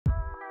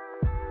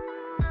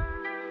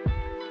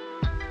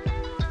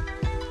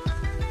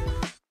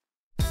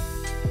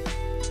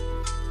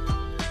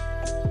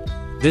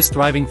This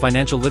thriving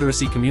financial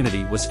literacy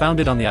community was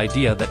founded on the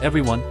idea that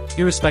everyone,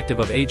 irrespective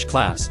of age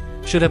class,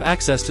 should have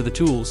access to the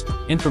tools,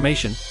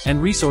 information, and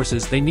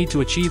resources they need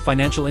to achieve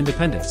financial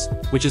independence,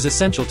 which is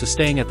essential to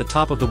staying at the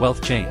top of the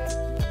wealth chain.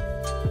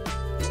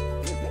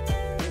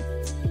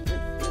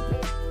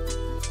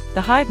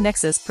 The Hive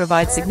Nexus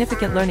provides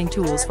significant learning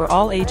tools for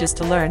all ages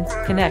to learn,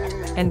 connect,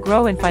 and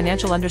grow in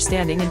financial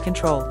understanding and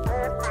control.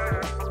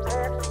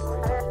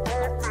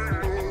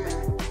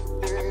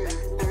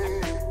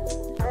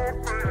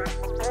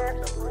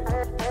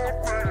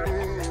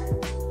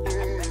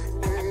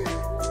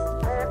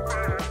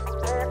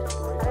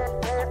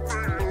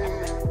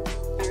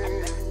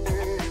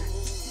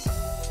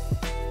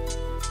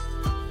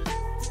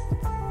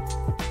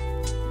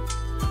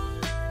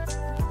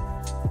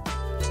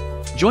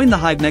 Join the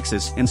Hive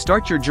Nexus and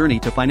start your journey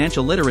to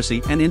financial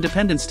literacy and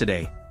independence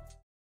today.